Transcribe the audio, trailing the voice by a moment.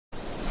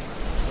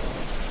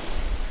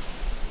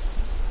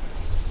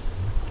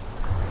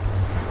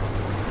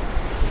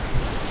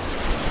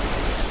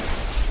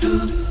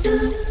Okay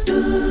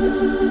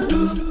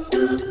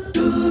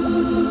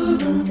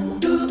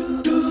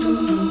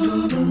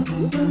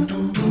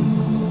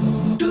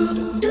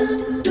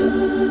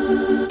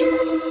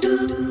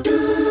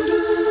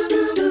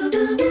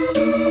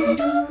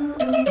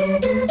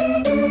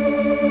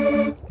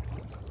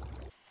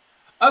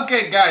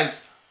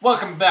guys,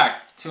 welcome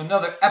back to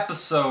another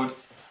episode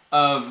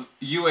of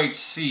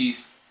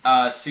UHC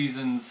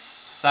Season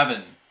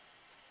 7.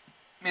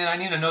 Man, I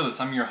need to know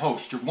this. I'm your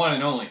host, your one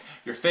and only,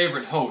 your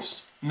favorite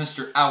host,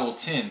 Mr.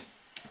 Owlton,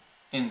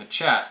 in the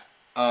chat.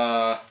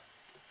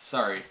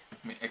 Sorry,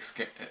 let me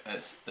escape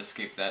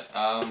that.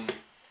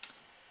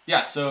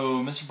 Yeah,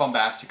 so Mr.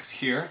 Bombastic is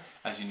here,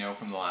 as you know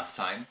from the last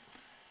time.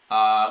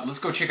 Let's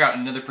go check out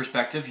another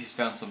perspective. He's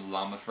found some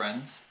llama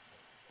friends.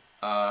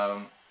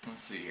 Let's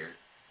see here.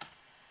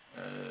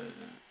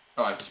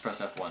 Oh, I just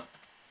pressed F1.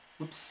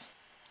 Whoops.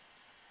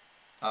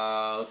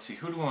 Let's see,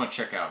 who do we want to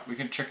check out? We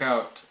can check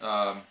out,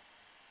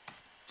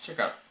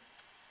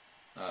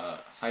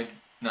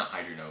 not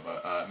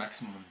Hydronova,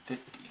 Maximum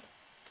 50.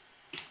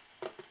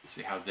 Let's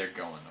see how they're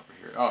going over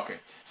here. Oh, okay.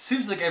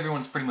 Seems like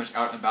everyone's pretty much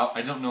out and about.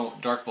 I don't know,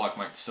 Dark Block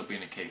might still be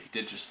in a cave. He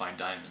did just find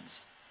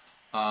diamonds.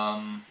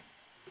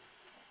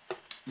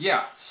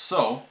 Yeah,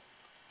 so...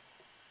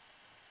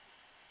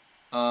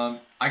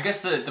 I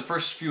guess the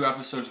first few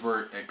episodes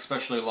were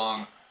especially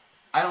long.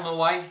 I don't know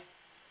why.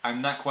 I'm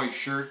not quite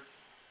sure.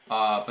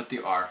 But they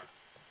are.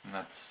 And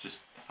that's just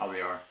how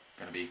they are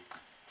going to be.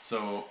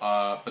 So,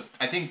 but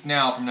I think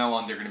now, from now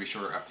on, they're going to be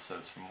shorter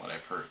episodes from what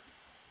I've heard.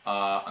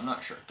 I'm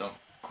not sure. Don't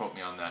quote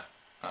me on that.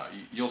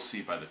 You'll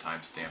see by the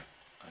timestamp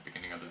at the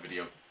beginning of the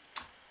video.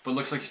 But it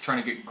looks like he's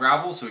trying to get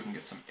gravel so he can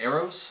get some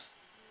arrows.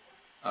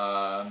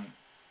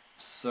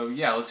 So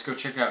yeah, let's go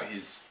check out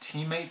his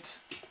teammate,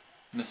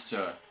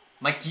 Mr.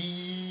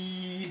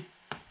 Mikey.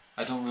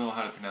 I don't really know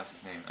how to pronounce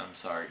his name. I'm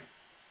sorry.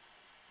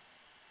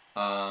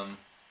 Let's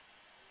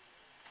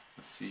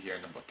see here,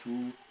 number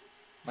 2.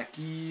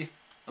 Mikey.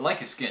 I like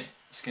his skin.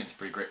 His skin's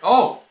pretty great.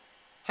 Oh!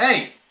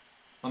 Hey!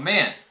 My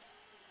man.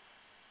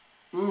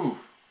 Ooh.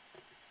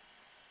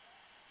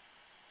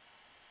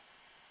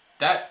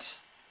 That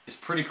is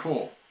pretty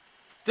cool.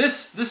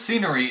 This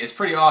scenery is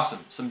pretty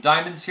awesome. Some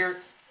diamonds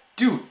here.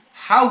 Dude,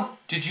 how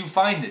did you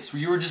find this?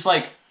 Where you were just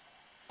like,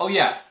 oh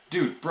yeah,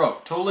 dude, bro,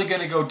 totally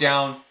gonna go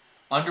down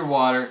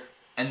underwater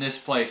in this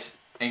place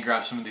and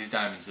grab some of these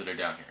diamonds that are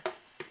down here.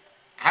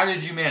 How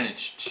did you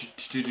manage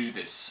to do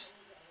this?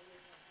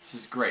 This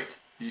is great.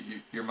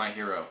 You're my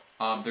hero.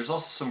 There's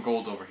also some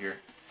gold over here.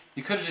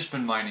 You could have just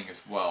been mining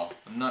as well.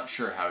 I'm not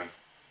sure how he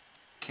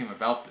came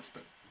about this,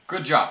 but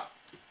good job.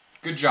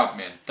 Good job,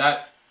 man.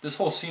 This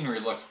whole scenery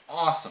looks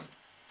awesome.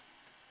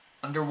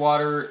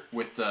 Underwater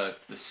with the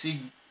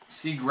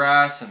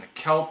seagrass and the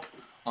kelp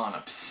on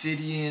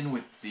obsidian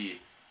with the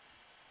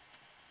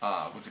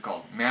what's it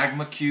called?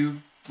 Magma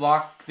cube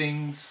block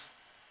things.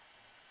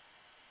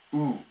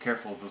 Ooh,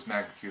 careful of those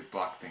magma cube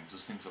block things.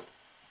 Those things will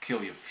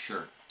kill you for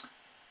sure.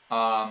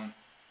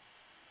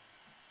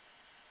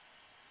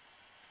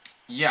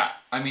 Yeah,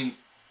 I mean,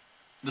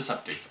 this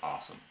update's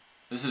awesome.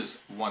 This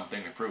is one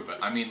thing to prove it.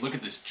 I mean, look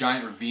at this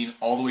giant ravine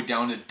all the way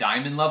down to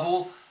diamond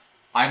level.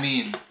 I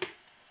mean,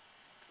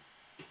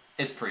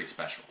 it's pretty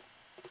special,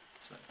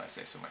 so if I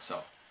say so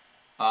myself.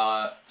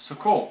 So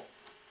cool.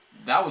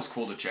 That was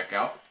cool to check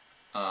out.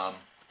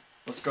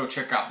 Let's go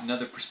check out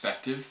another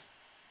perspective.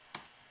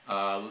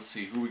 Let's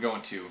see, who are we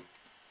going to?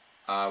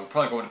 We're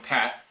probably going to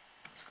Pat.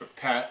 Let's go to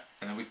Pat,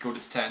 and then we go to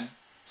Sten,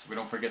 so we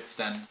don't forget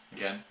Sten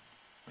again,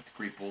 with the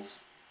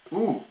Greeples.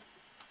 Ooh,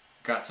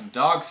 got some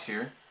dogs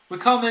here. We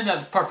come in at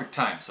the perfect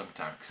time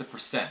sometime, except for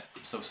Sten.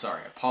 I'm so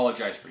sorry. I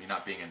apologize for you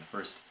not being in the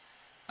first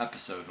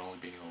episode and only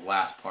being in the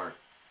last part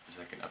of the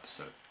second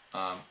episode.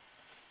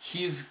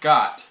 He's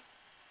got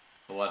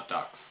a lot of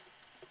dogs.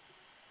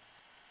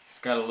 He's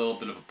got a little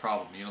bit of a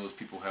problem. You know those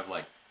people who have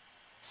like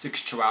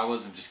 6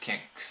 chihuahuas and just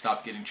can't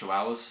stop getting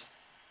chihuahuas?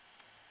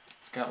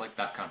 It's got like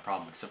that kind of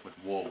problem, except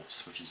with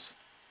wolves, which is...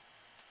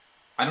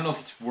 I don't know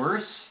if it's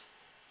worse.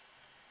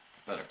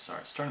 Better. Sorry,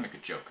 I was trying to make a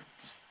joke.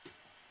 It just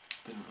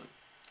didn't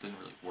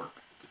really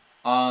work.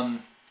 I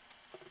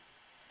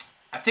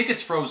think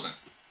it's frozen.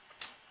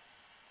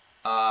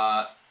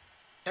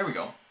 There we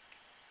go.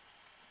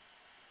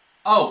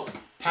 Oh,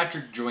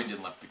 Patrick joined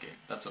and left the game.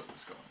 That's what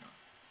was going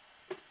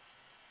on.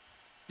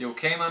 You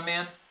okay, my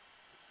man?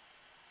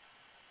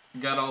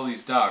 You got all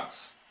these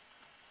dogs.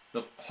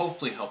 They'll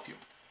hopefully help you.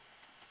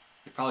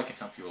 They probably can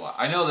help you a lot.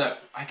 I know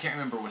that, I can't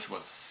remember which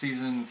was,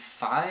 Season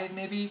 5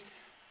 maybe?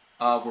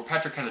 Where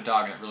Patrick had a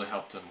dog and it really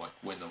helped him like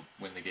win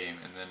the game,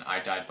 and then I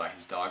died by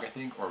his dog, I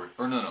think, or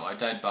no, I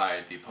died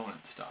by the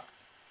opponent's dog.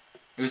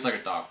 It was like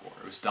a dog war.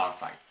 It was a dog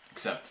fight,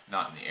 except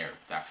not in the air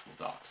with actual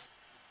dogs.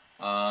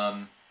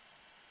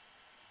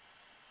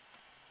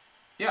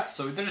 Yeah,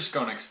 so they're just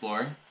going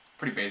exploring.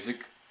 Pretty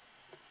basic.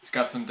 He's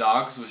got some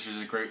dogs, which is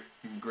a great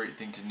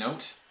thing to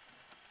note.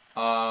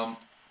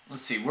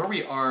 Let's see where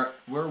we are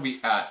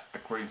at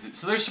according to.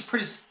 So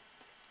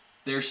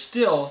they're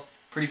still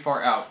pretty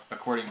far out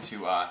according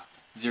to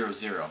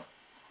 00.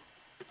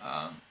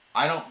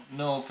 I don't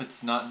know if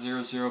it's not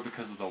 0-0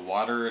 because of the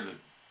water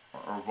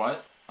or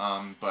what,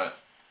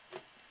 but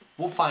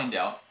we'll find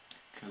out,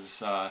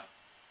 because I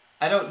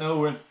don't know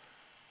when...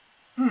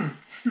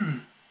 I'm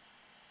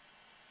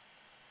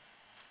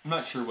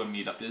not sure when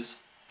meetup is.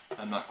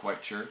 I'm not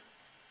quite sure.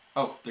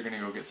 Oh, they're gonna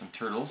go get some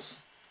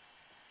turtles.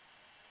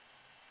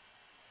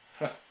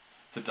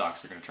 The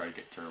dogs are gonna try to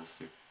get turtles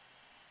too.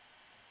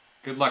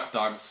 Good luck,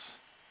 dogs.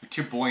 You're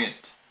too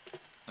buoyant.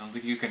 I don't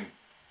think you can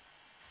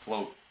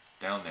float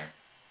down there.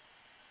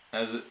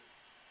 As it,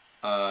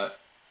 iron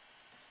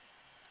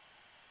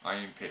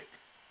pick.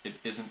 It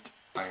isn't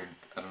iron.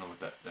 I don't know what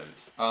that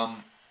is.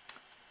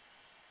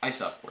 I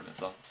still have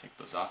coordinates. I'll take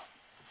those off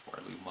before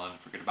I leave them on and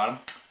forget about them.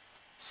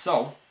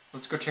 So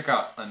let's go check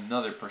out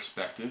another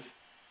perspective.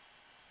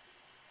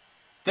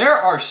 There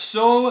are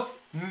so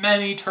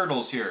many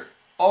turtles here.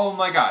 Oh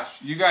my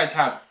gosh, you guys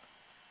have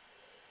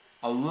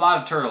a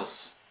lot of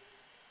turtles.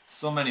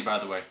 So many, by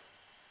the way.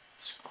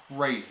 It's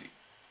crazy.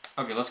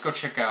 Okay, let's go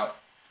check out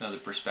another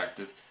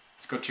perspective.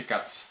 Let's go check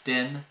out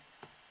Sten.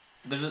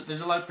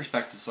 There's a lot of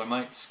perspectives, so I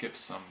might skip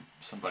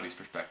somebody's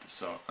perspective.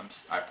 So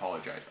I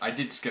apologize. I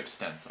did skip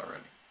Sten's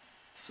already.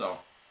 So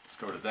let's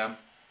go to them.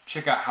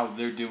 Check out how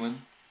they're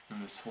doing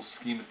in this whole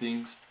scheme of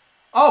things.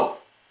 Oh,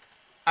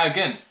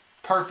 again,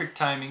 perfect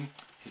timing.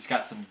 He's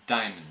got some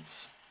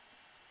diamonds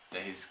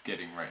that he's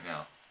getting right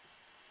now.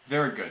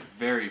 Very good.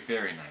 Very,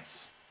 very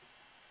nice.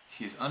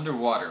 He's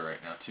underwater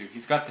right now, too.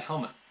 He's got the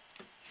helmet.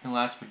 He can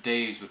last for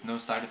days with no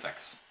side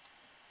effects.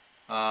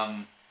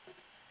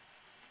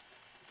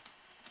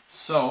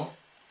 So,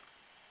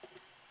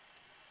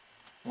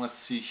 let's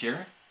see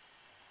here.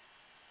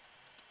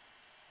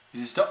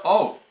 He's still...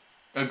 Oh!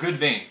 A good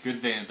vein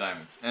of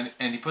diamonds. And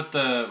he put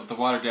the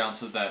water down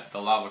so that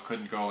the lava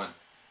couldn't go and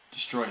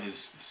destroy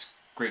his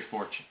great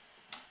fortune.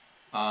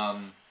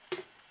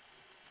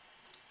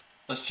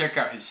 Let's check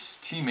out his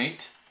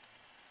teammate,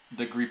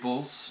 the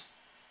Greeples.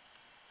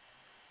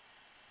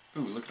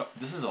 Ooh, look at all,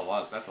 this is a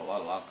lot. That's a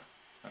lot of lava.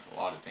 That's a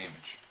lot of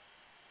damage.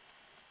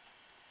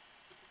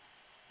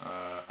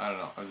 I don't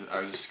know. I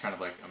was just kind of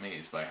like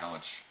amazed by how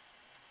much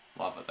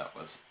lava that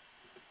was.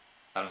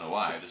 I don't know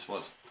why. I just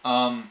was.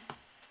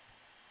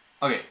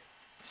 Okay,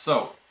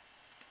 so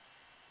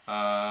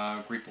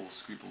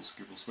Greeples.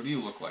 What do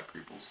you look like,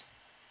 Greeples?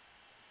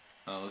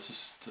 Let's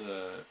just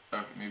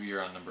okay, maybe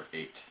you're on number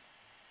 8.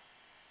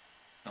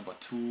 Number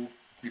 2,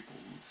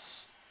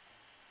 Greeples.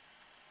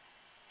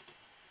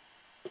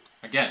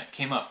 Again, it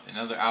came up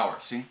another hour.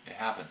 See, it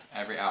happens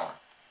every hour.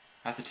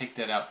 I have to take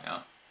that out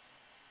now.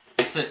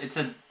 It's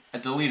a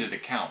deleted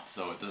account,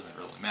 so it doesn't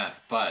really matter.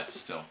 But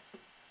still,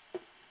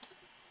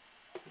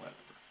 whatever.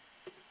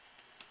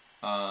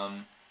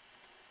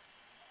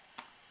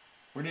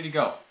 Where did he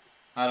go?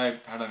 How'd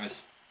I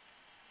miss?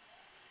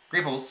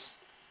 Greeples,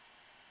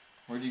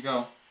 where'd you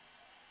go?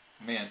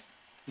 Man,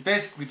 he's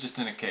basically just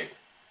in a cave.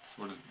 That's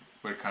what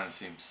it kind of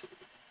seems.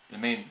 The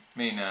main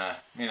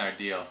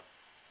idea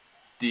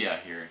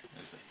here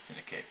is that he's in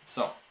a cave.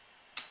 So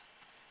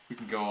we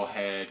can go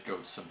ahead, go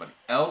to somebody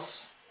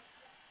else.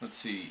 Let's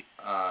see.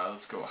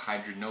 Let's go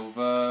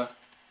Hydronova,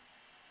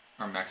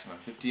 or maximum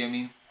 50, I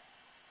mean.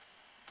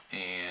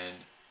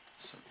 And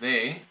so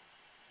they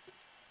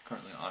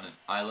currently on an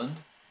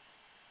island.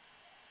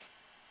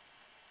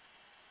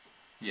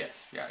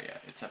 Yes, yeah,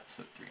 it's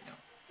episode 3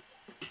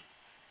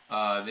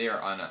 now. They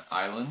are on an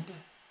island.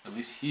 At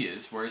least he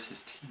is. Where is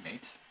his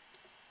teammate?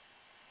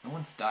 No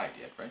one's died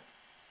yet, right?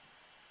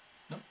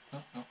 No.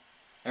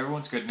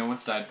 Everyone's good. No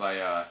one's died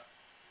by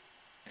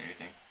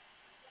anything.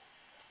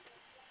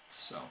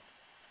 So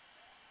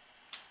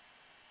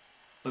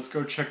let's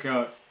go check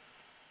out.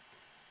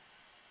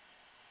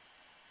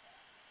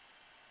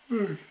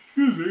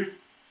 Excuse me.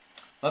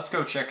 Let's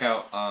go check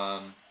out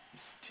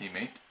his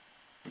teammate,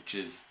 which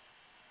is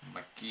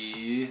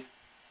Mikey.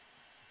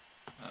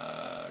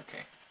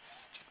 Okay,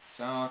 let's check this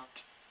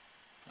out.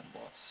 And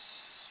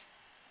boss.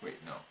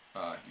 Wait, no.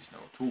 He's no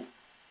tool.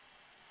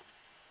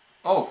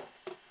 Oh,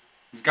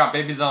 he's got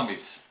baby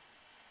zombies.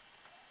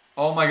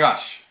 Oh my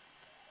gosh,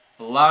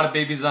 a lot of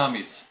baby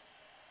zombies.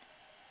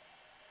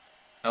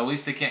 At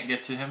least they can't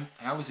get to him.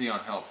 How is he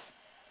on health?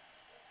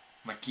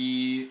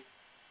 Mikey.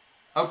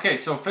 Okay,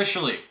 so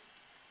officially,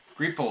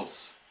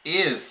 Greeples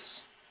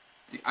is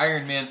the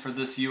Iron Man for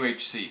this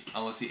UHC,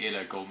 unless he ate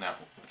a golden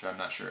apple, which I'm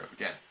not sure of.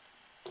 Again,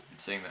 I'm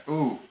saying that.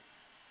 Ooh,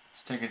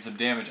 he's taking some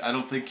damage. I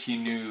don't think he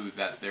knew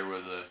that there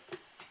was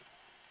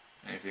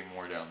anything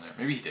more down there.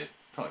 Maybe he did.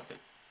 Probably did.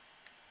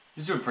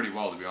 He's doing pretty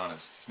well, to be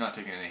honest. He's not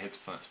taking any hits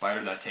from that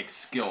spider. That takes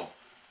skill.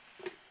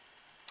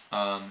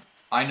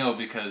 I know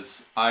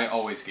because I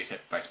always get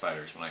hit by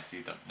spiders when I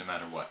see them, no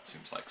matter what,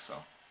 seems like,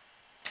 so.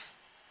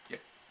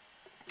 Yep.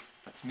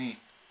 That's me.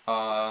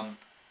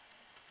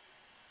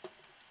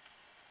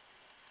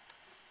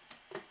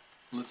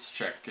 Let's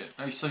check it.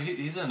 So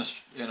he's in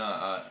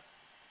a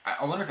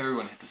I wonder if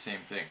everyone hit the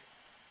same thing.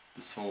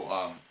 This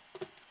whole,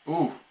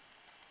 ooh.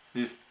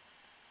 The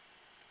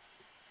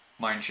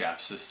mineshaft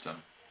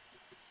system.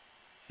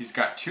 He's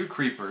got 2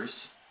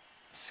 creepers,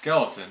 a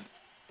skeleton,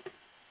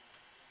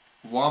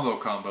 wombo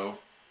combo,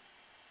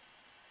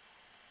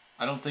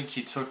 I don't think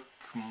he took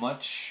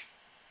much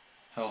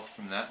health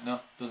from that.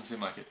 No, doesn't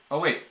seem like it. Oh,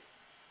 wait.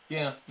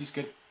 Yeah, he's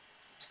good.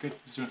 He's good.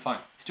 He's doing fine.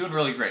 He's doing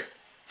really great.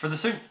 For the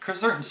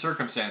certain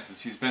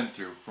circumstances he's been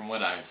through, from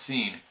what I've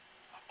seen.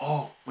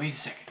 Oh, wait a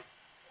second.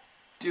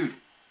 Dude.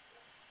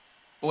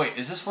 Oh, wait,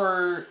 is this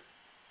where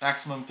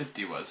Maximum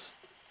 50 was?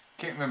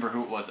 Can't remember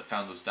who it was that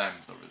found those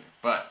diamonds over there,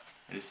 but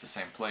it is the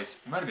same place.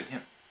 It might have been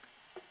him.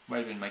 Might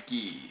have been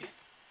Mikey. I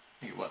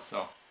think it was,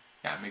 so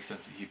yeah, it makes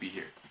sense that he'd be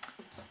here.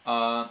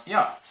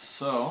 Yeah,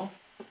 so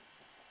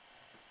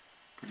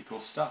pretty cool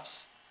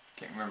stuffs.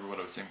 Can't remember what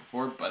I was saying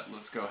before, but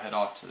let's go head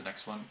off to the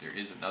next one. There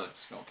is another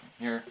skeleton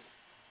here.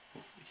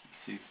 Hopefully he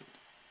sees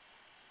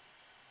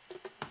it.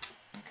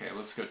 Okay,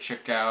 let's go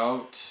check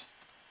out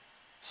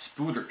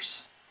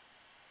Spooters.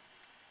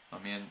 Oh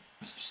man,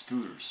 Mr.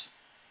 Spooters.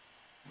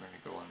 We're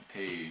going to go on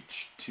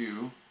page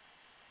 2.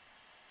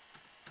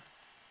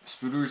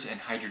 Spooters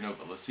and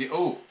Hydronova. Let's see.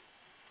 Oh!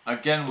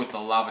 Again with the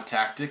lava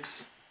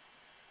tactics.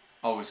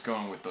 Always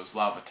going with those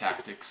lava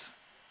tactics.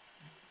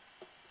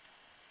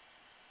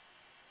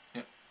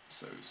 Yep.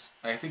 So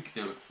I think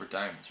they're looking for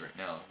diamonds right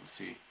now. Let's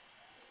see.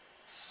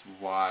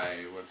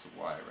 Y. What is the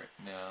Y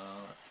right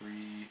now?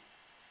 3.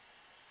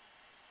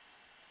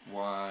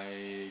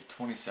 Y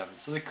 27.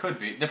 So they could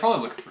be. They're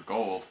probably looking for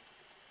gold.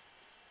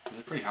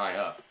 They're pretty high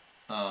up.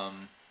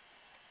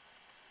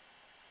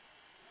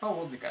 Oh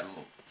well, they got a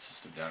little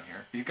system down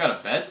here. He's got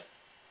a bed.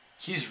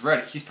 He's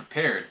ready. He's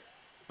prepared.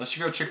 Let's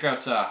go check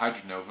out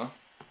Hydronova.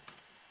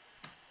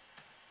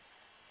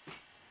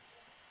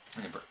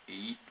 Number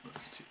 8.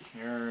 Let's see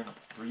here. Number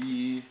 3.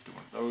 Do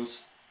one of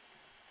those.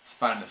 Let's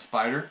find a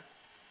spider.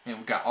 Man,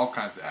 we got all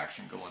kinds of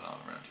action going on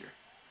around here.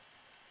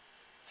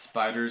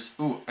 Spiders.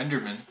 Ooh,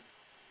 Enderman.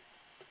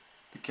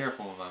 Be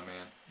careful, my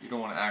man. You don't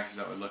want to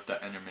accidentally look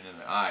that Enderman in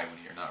the eye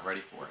when you're not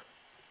ready for it.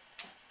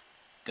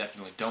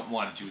 Definitely don't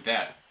want to do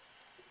that.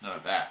 None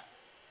of that.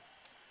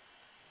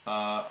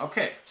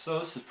 Okay, so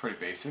this is pretty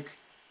basic.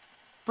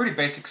 Pretty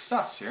basic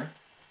stuffs here.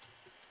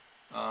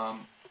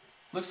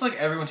 Looks like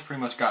everyone's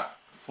pretty much got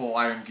full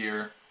iron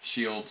gear,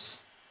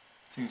 shields.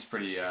 Seems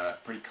pretty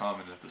pretty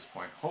common at this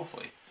point,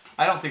 hopefully.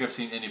 I don't think I've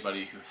seen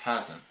anybody who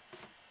hasn't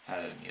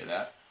had any of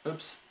that.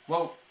 Oops.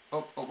 Whoa.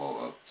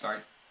 Oh, sorry.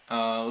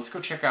 Let's go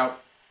check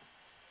out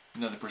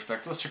another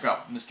perspective. Let's check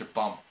out Mr.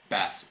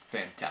 Bombastic.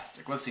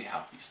 Fantastic. Let's see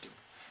how he's doing.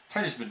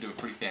 Henry's been doing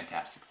pretty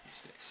fantastic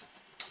these days.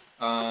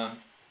 Where'd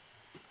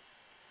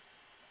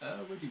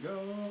you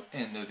go?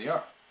 And there they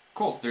are.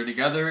 Cool. They're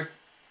together.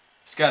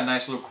 He's got a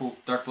nice little cool,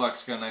 Dark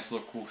Black's got a nice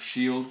little cool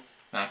shield.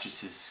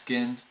 Matches his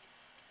skin.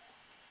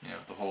 You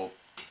know, the whole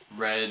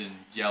red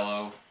and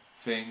yellow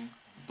thing.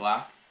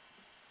 Black.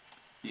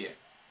 Yeah.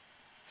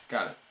 He's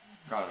got it.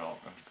 Got it all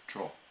under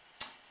control.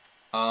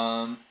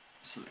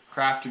 So they're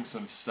crafting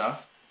some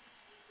stuff.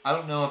 I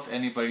don't know if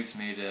anybody's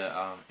made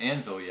a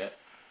anvil yet.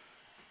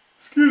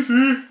 Excuse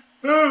me.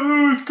 I don't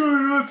know what's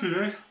going on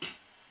today.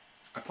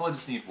 I probably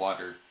just need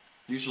water.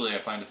 Usually I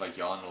find if I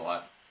yawn a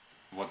lot,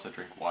 once I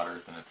drink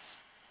water, then it's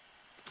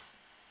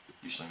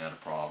usually not a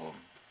problem.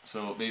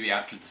 So maybe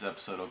after this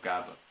episode I'll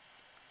grab a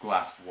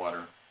glass of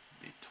water.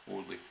 It'll be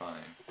totally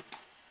fine.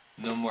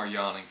 No more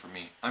yawning for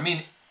me. I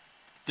mean,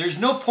 there's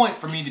no point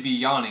for me to be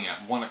yawning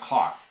at 1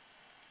 o'clock.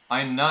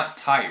 I'm not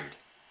tired.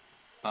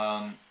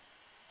 I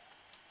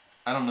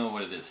don't know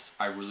what it is.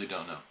 I really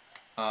don't know.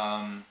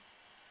 I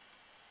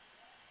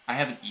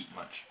haven't eaten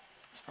much.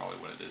 That's probably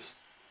what it is.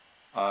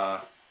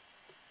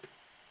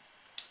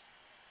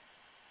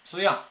 So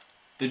yeah,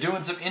 they're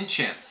doing some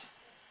enchants.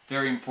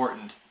 Very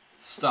important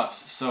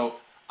stuffs. So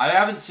I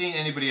haven't seen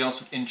anybody else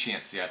with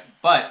enchants yet,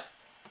 but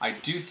I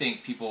do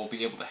think people will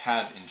be able to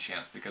have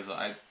enchants because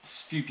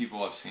few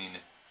people I've seen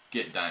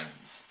get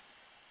diamonds.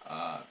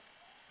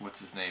 What's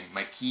his name?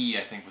 Mikey,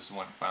 I think, was the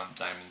one who found the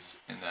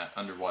diamonds in that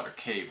underwater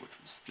cave, which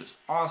was just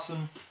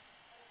awesome.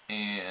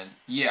 And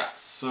yeah,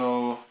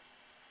 so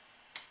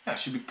yeah, it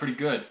should be pretty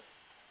good.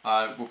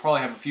 We'll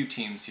probably have a few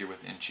teams here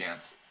with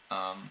enchants.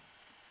 And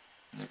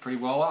they're pretty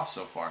well off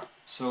so far.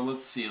 So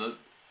let's see.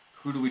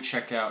 Who do we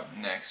check out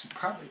next? We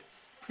probably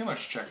pretty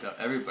much checked out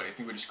everybody. I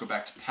think we just go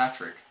back to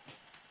Patrick.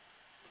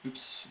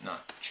 Oops,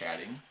 not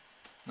chatting.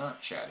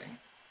 Not chatting.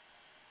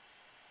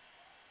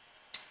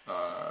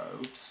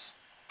 Oops.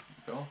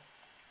 There we go.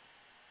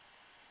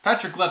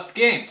 Patrick left the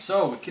game,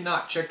 so we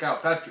cannot check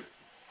out Patrick.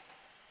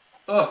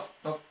 Oh,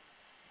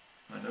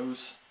 my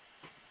nose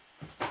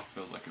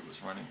feels like it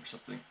was running or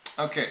something.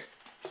 Okay,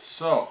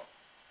 so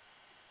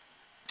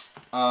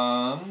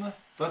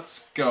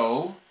let's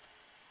go.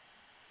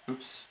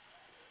 Oops.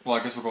 Well,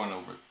 I guess we're going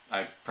over.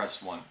 I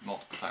pressed 1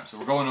 multiple times, so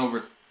we're going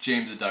over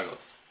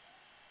JamestheDouglas.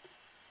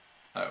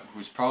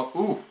 Who's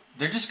probably... Ooh,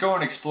 they're just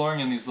going exploring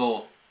in these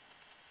little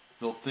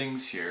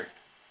things here.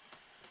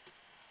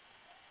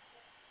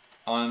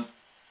 On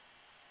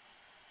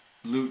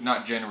loot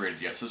not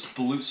generated yet, so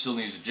the loot still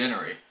needs to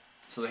generate.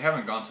 So they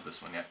haven't gone to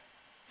this one yet.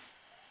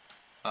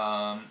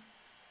 Oh,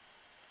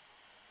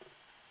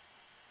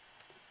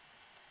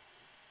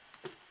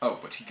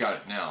 but he got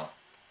it now.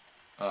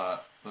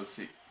 Let's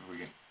see if we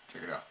can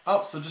check it out.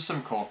 Oh, so just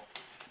some coal.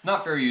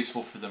 Not very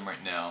useful for them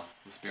right now,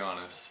 let's be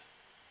honest.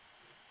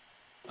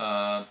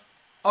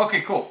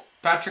 Okay, cool.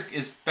 Patrick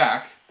is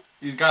back.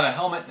 He's got a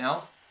helmet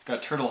now. He's got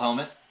a turtle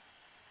helmet,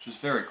 which is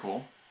very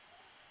cool.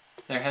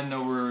 They're heading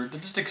over, they're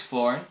just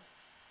exploring.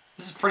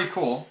 This is pretty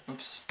cool,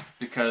 oops,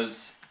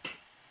 because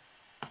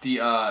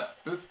the, I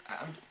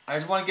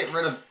just want to get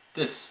rid of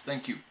this,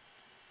 thank you.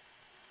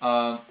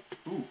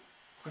 Ooh,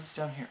 what's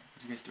down here?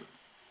 What are you guys doing?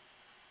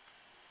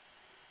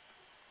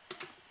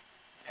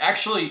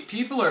 Actually,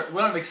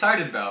 what I'm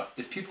excited about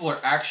is people are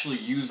actually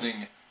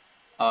using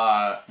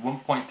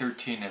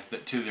 1.13 as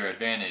to their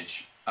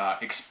advantage.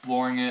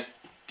 Exploring it,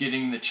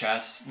 getting the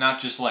chests, not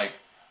just like,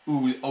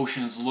 ooh,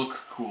 oceans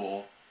look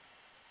cool,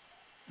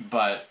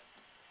 but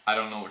I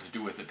don't know what to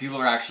do with it. People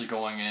are actually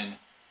going in,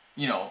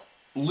 you know,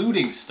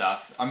 looting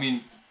stuff. I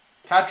mean,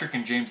 Patrick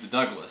and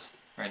JamestheDouglas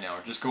right now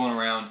are just going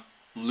around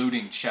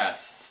looting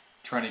chests,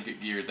 trying to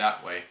get gear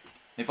that way.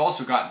 They've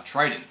also gotten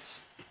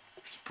tridents,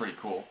 which is pretty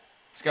cool.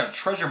 He's got a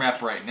treasure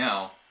map right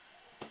now.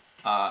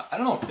 I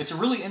don't know, it's a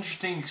really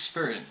interesting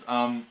experience.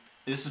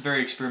 This is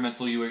very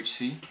experimental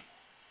UHC.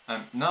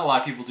 Not a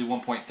lot of people do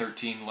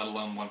 1.13, let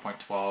alone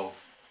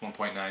 1.12,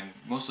 1.9.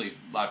 Mostly,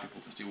 a lot of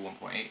people just do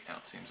 1.8 now,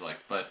 it seems like.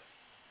 But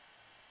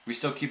we're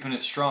still keeping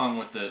it strong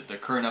with the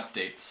current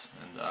updates.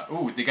 And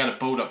ooh, they got a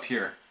boat up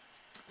here.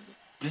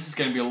 This is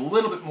going to be a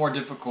little bit more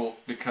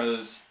difficult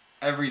because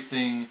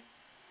everything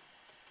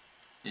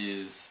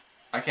is...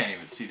 I can't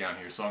even see down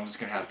here, so I'm just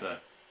going to have to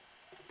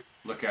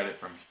look at it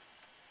from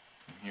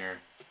here.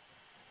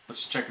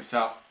 Let's check this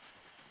out.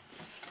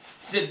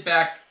 Sit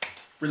back,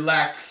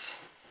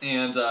 relax,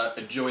 and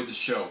enjoy the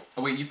show.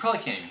 Oh wait, you probably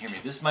can't even hear me.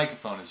 This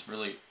microphone is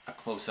really a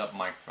close-up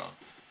microphone.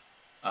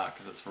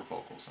 Because it's for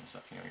vocals and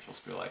stuff, you know, you're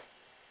supposed to be like...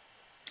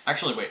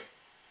 Actually, wait.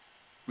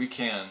 We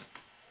can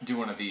do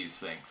one of these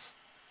things.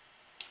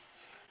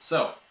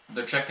 So,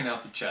 they're checking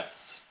out the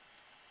chests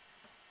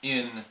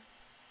in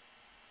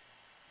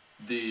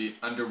the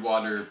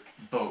underwater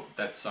boat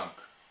that sunk,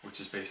 which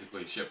is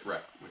basically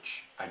shipwreck,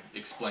 which I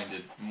explained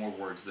it more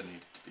words than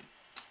needed to be.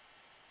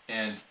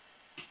 And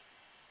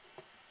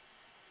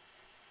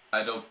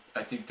I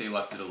think they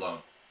left it alone.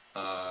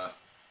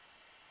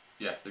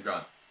 Yeah, they're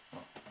gone.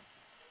 Well,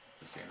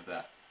 that's the end of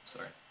that.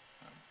 Sorry.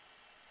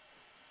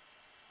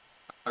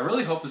 I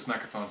really hope this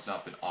microphone's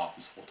not been off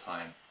this whole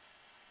time.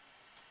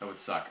 That would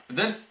suck. But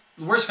then,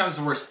 the worst comes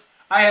to worst,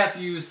 I have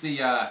to use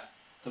the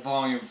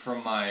volume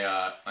from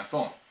my my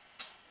phone,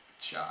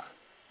 which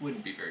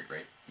wouldn't be very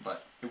great,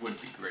 but it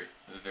wouldn't be great,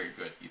 very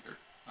good either.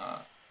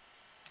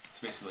 It's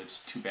basically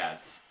just two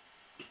bads,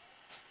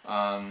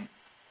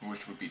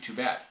 which would be too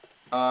bad.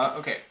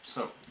 Okay,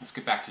 so let's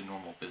get back to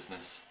normal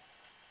business.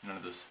 None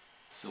of this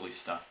silly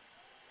stuff.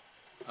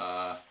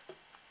 Let's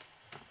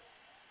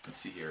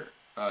see here.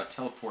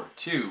 Teleport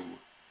to...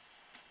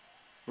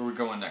 Where are we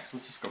going next?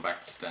 Let's just go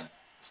back to Sten.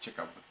 Let's check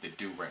out what they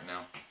do right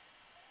now.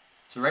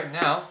 So right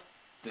now,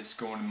 this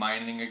going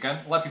mining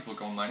again. A lot of people are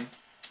going mining.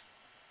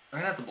 I'm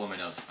gonna have to blow my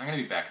nose. I'm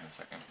gonna be back in a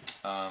second.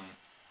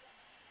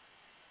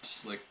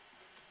 Just like...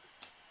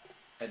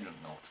 I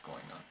don't know what's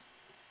going on.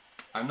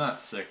 I'm not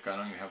sick. I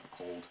don't even have a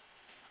cold.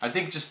 I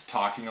think just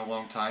talking a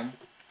long time...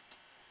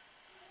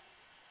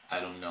 I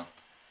don't know.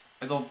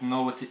 I don't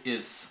know what it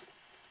is.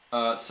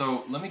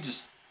 So let me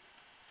just...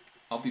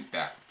 I'll be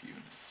back with you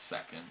in a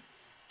second.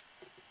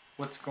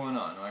 What's going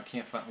on? Oh, I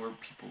can't find where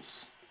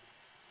people's...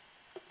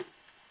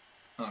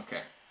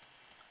 Okay.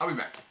 I'll be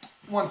back.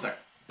 1 second.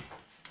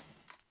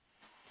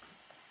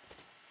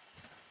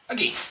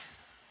 Okay.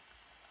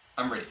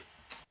 I'm ready.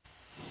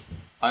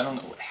 I don't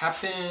know what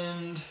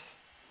happened.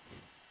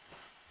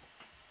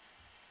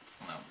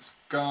 I was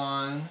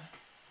gone.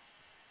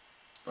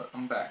 But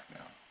I'm back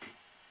now.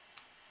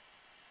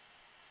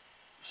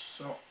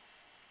 So...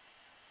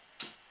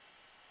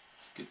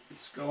 let's get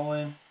this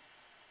going.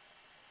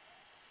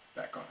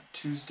 Back on a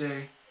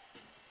Tuesday.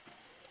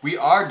 We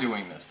are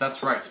doing this.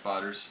 That's right,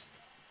 spotters.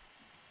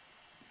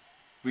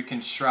 We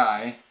can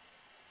try.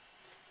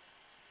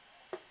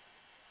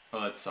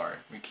 Oh, that's sorry.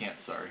 We can't,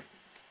 sorry.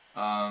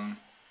 Let's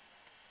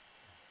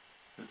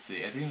see.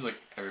 It seems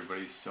like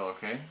everybody's still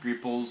okay.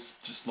 Greeples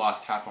just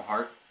lost half a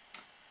heart.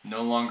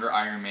 No longer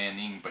Iron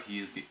Man-ing, but he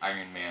is the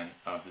Iron Man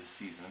of this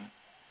season.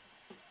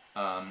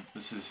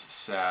 This is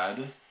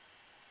sad.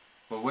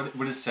 Well,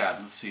 what is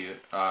sad? Let's see.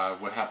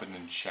 What happened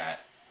in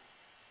chat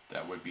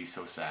that would be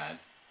so sad.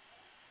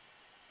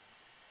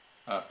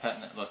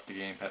 Petnet left the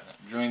game. Petnet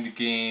joined the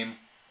game.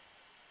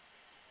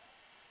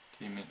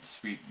 Teammate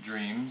Sweet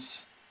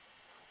Dreams.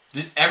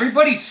 Did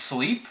everybody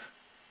sleep?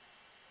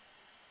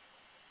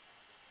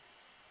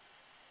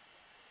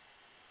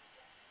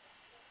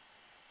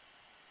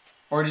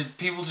 Or did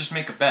people just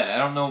make a bed? I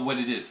don't know what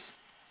it is.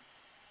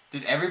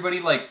 Did everybody,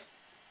 like,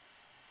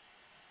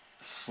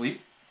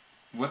 sleep?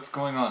 What's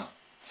going on?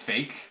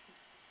 Fake?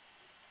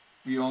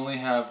 We only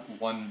have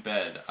one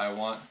bed. I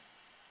want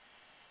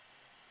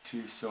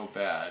to so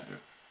bad.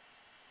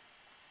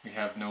 We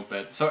have no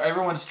bed. So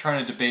everyone's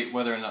trying to debate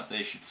whether or not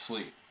they should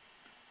sleep.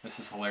 This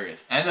is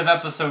hilarious. End of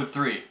episode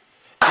 3.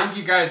 Thank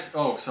you guys...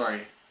 Oh,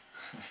 sorry.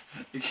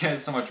 You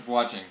guys so much for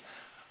watching.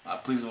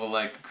 Please leave a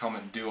like,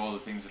 comment, do all the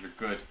things that are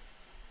good.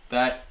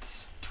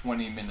 That's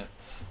 20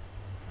 minutes.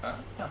 Yeah,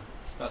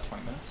 it's about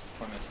 20 minutes.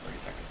 20 minutes, 30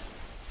 seconds.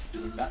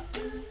 Something like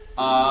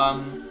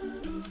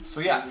that. So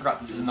yeah, I forgot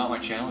this is not my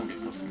channel. I'm going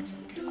to be posting this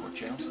on the Cakecore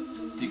channel. So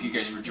thank you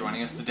guys for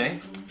joining us today.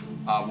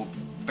 We'll be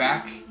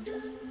back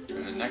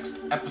in the next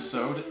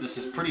episode. This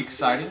is pretty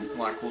exciting. A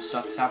lot of cool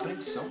stuff is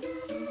happening. So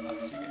I'll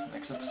see you guys in the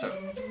next episode.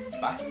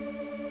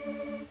 Bye.